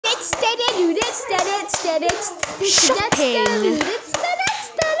Shopping.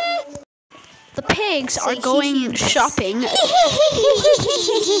 The pigs are going shopping.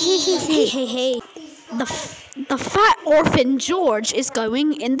 Hey. The fat orphan George is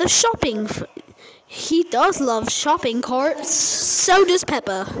going in the shopping. He does love shopping carts. So does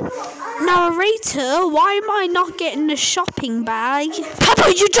Peppa. Narrator, why am I not getting a shopping bag?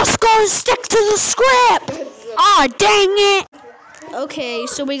 Peppa, you just gotta stick to the script! Ah, dang it! Okay,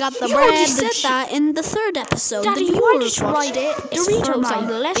 so we got the bread. You said that in the third episode. Daddy, why did you write it? Doritos on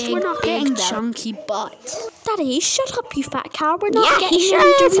the list. We're not getting them. Chunky butt. Daddy, shut up, you fat cow. We're not getting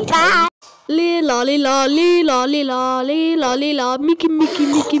Doritos. Lila, lila, lila, lila, lila, lila, Mickey.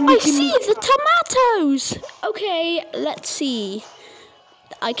 I see the tomatoes. Okay, let's see.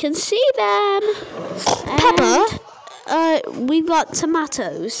 I can see them. Peppa, we've got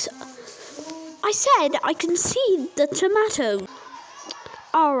tomatoes. I said I can see the tomatoes.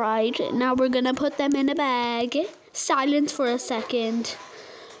 Alright, now we're gonna put them in a bag. Silence for a second.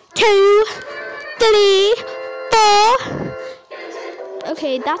 2, 3, 4.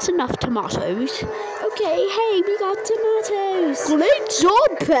 Okay, that's enough tomatoes. Okay, hey, we got tomatoes. Great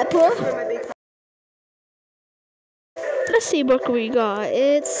job, Peppa. Let's see what we got.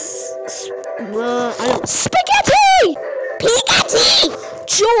 It's spaghetti! Spaghetti!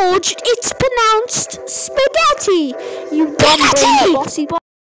 George, it's pronounced spaghetti. You dumb brain bossy boy.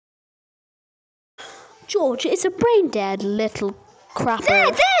 George, it's a brain dead little crapper.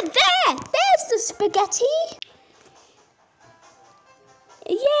 There! There's the spaghetti.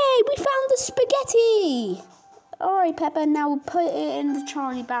 Yay, we found the spaghetti. Alright, Peppa, now we'll put it in the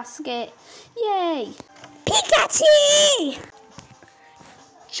trolley basket. Yay. Spaghetti!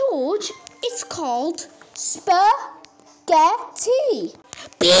 George, it's called spaghetti.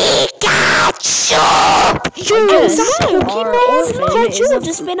 Pikachu! George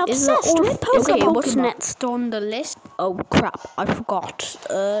has been obsessed with Pokemon. Okay, what's next on the list? Oh crap, I forgot.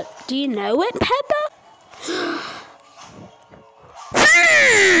 Do you know it, Peppa?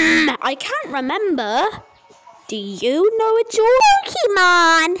 I can't remember. Do you know it, George?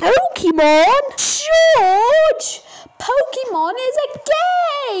 Pokemon? George! Pokemon is a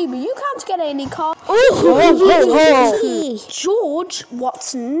game! You can't get any cards. George,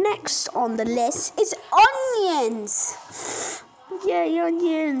 what's next on the list is onions. Yay,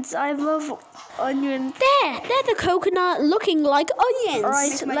 onions. I love onions. They're the coconut looking like onions.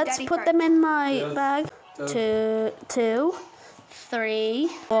 Alright, let's put them in my bag. 2, 3,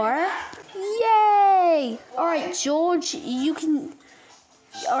 4. Yay! Alright, George, you can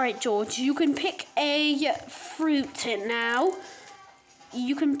pick a fruit now.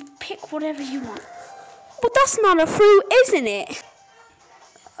 You can pick whatever you want. But that's not a fruit, isn't it?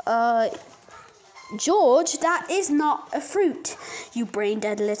 George, that is not a fruit, you brain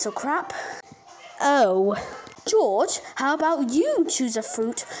dead little crap. Oh. George, how about you choose a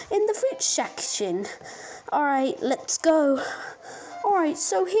fruit in the fruit section? Alright, let's go. Alright,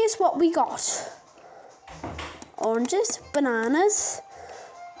 so here's what we got. Oranges, bananas.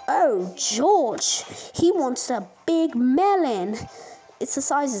 Oh, George, he wants a big melon. It's the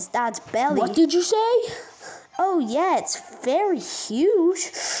size of his dad's belly. What did you say? Oh, yeah, it's very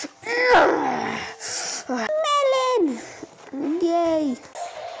huge. Melon! Yay.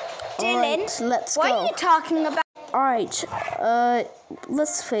 Dylan, right, let's what go. are you talking about? Alright,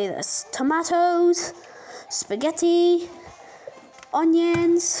 let's say this. Tomatoes, spaghetti,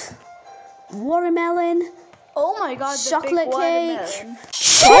 onions, watermelon. Oh my god, the chocolate big cake. watermelon.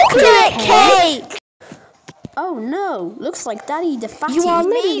 Chocolate cake! Oh no, looks like Daddy DeFatty. You are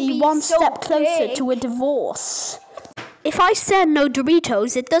literally one step closer to a divorce. If I said no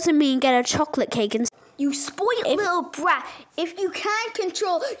Doritos, it doesn't mean get a chocolate cake and... You spoiled little brat. If you can't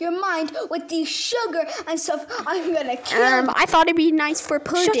control your mind with the sugar and stuff, I'm gonna kill you. I thought it'd be nice for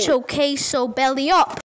pudding. Shut your case, so belly up.